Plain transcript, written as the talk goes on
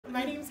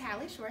My name is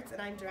Hallie Schwartz, and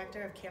I'm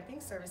Director of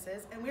Camping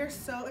Services, and we are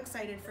so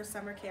excited for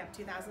Summer Camp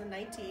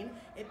 2019.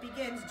 It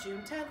begins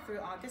June 10th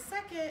through August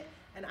 2nd,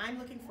 and I'm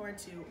looking forward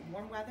to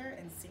warm weather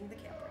and seeing the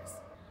campers.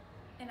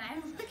 And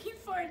I'm looking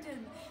forward to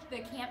the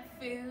camp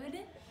food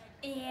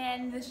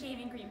and the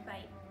shaving cream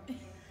fight.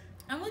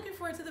 I'm looking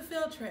forward to the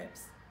field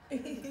trips.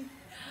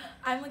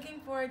 I'm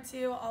looking forward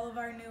to all of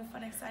our new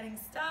fun, exciting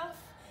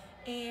stuff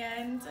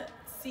and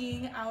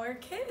seeing our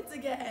kids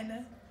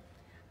again.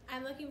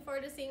 I'm looking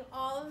forward to seeing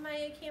all of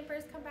my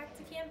campers come back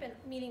to camp and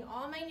meeting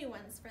all my new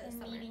ones for the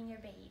summer. Meeting your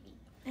baby.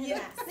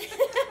 Yes.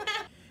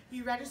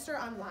 You register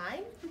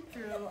online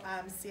through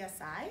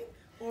CSI,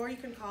 or you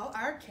can call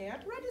our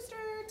camp register,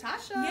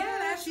 Tasha. Yeah,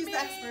 that's She's me. the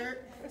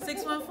expert.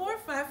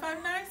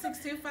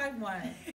 614-559-6251.